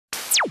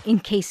in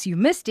case you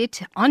missed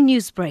it on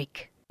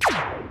Newsbreak.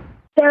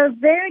 So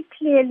very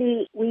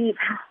clearly, we've,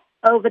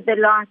 over the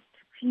last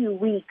few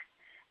weeks,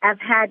 have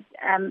had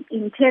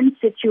intense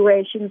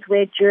situations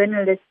where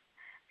journalists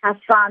have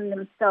found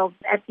themselves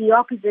at the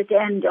opposite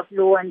end of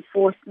law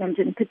enforcement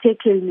and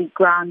particularly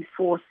ground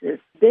forces.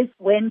 This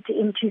went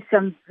into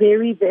some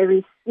very,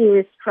 very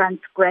serious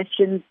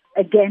transgressions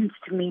against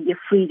media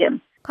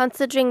freedom.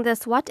 Considering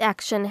this, what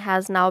action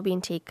has now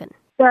been taken?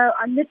 So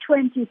on the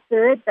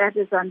 23rd, that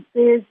is on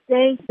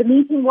Thursday, the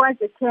meeting was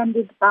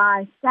attended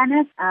by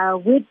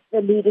SANEF with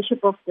the leadership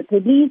of the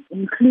police,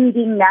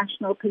 including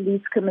National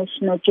Police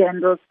Commissioner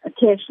General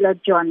Keshla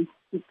John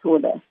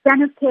Sitole.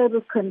 SANEF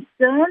tabled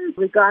concerns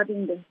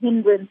regarding the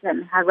hindrance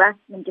and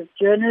harassment of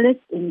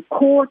journalists in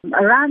court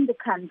around the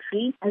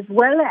country, as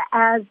well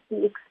as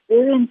the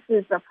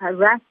experiences of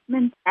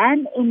harassment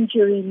and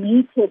injury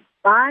meted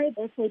by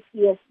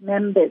SAPS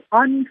members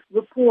on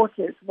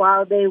reporters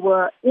while they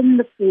were in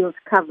the field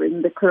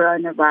covering the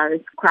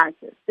coronavirus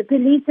crisis. The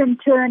police in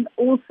turn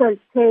also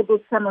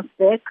tabled some of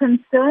their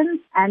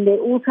concerns, and they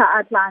also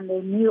outlined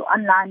their new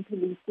online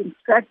policing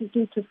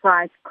strategy to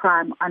fight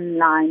crime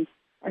online,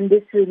 and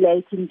this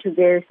relating to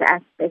various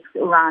aspects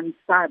around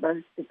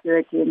cyber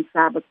security and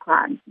cyber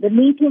crime. The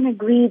meeting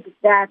agreed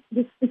that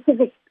the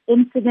specific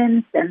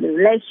incidents and the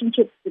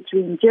relationships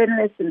between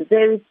journalists and the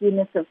various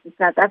units of the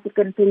South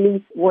African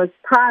police was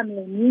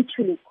primarily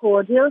mutually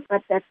cordial,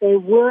 but that there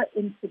were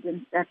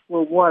incidents that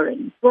were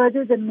worrying.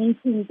 Further, the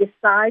meeting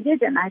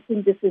decided, and I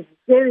think this is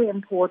very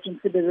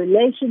important for the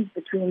relations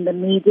between the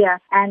media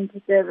and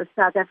the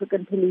South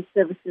African police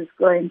services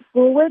going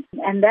forward,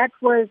 and that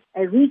was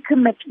a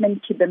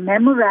recommitment to the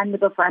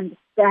Memorandum of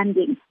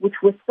Understanding, which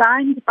was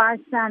signed by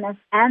SANEF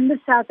and the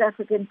South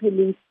African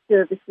Police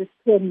Services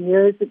 10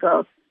 years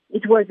ago.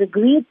 It was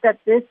agreed that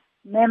this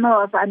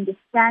memo of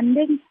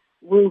understanding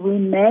will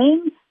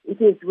remain.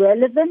 It is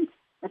relevant,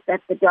 but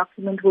that the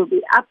document will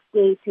be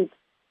updated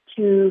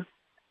to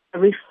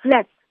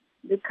reflect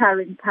the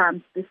current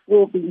times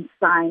before being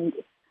signed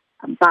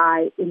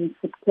in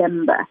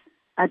September.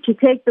 To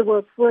take the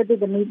work further,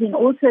 the meeting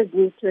also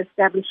agreed to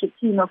establish a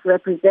team of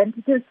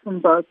representatives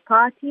from both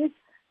parties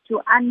to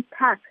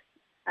unpack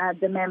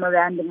the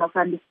Memorandum of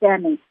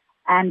Understanding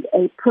and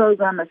a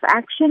program of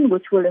action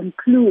which will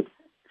include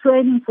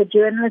training for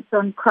journalists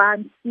on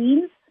crime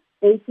scenes.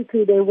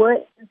 Basically, there were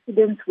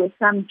incidents where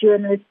some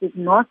journalists did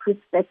not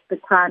respect the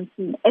crime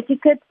scene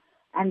etiquette,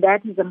 and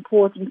that is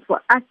important for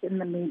us in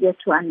the media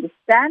to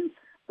understand.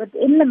 But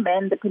in the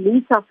end, the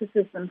police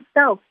officers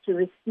themselves to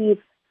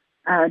receive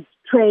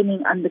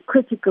training on the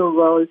critical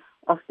role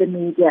of the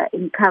media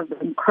in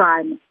covering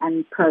crime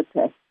and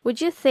protest. Would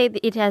you say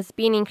that it has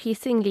been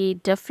increasingly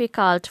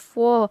difficult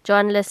for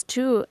journalists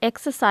to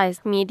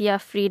exercise media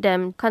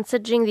freedom,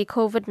 considering the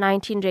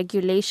COVID-19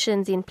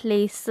 regulations in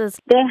places?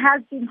 There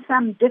has been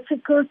some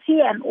difficulty,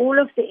 and all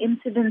of the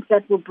incidents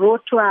that were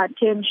brought to our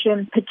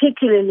attention,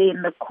 particularly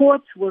in the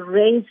courts, were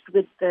raised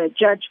with the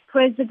judge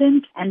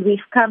president, and we've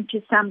come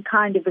to some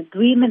kind of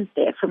agreement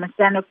there from a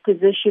SANEF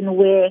position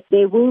where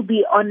there will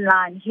be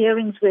online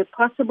hearings where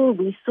possible.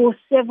 We saw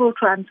several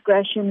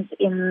transgressions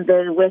in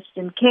the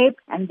Western Cape,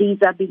 and these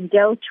are being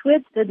dealt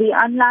with. So the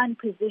online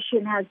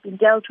position has been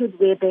dealt with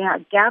where there are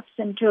gaps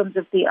in terms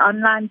of the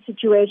online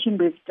situation.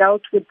 We've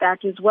dealt with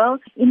that as well.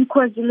 In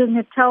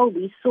KwaZulu-Natal,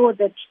 we saw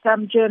that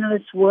some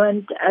journalists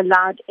weren't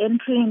allowed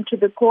entry into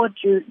the court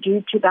due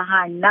to the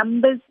high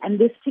numbers, and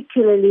this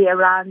particularly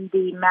around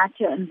the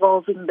matter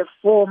involving the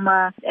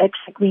former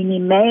ex-Equini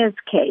mayor's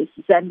case,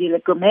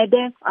 Zandile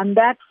Gumede. On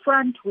that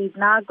front, we've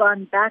now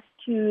gone back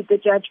to the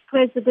judge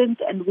president,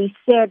 and we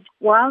said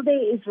while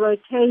there is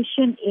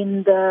rotation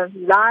in the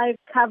live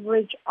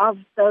coverage of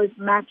those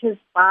matters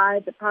by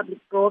the public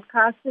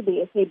broadcaster,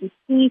 the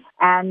SABC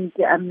and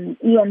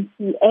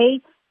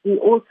ENCA, we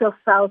also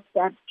felt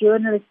that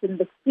journalists in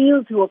the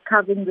field who are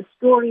covering the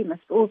story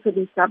must also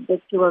be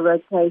subject to a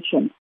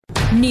rotation.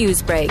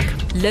 Newsbreak,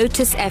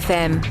 Lotus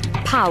FM,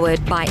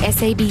 powered by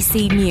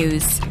SABC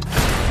News.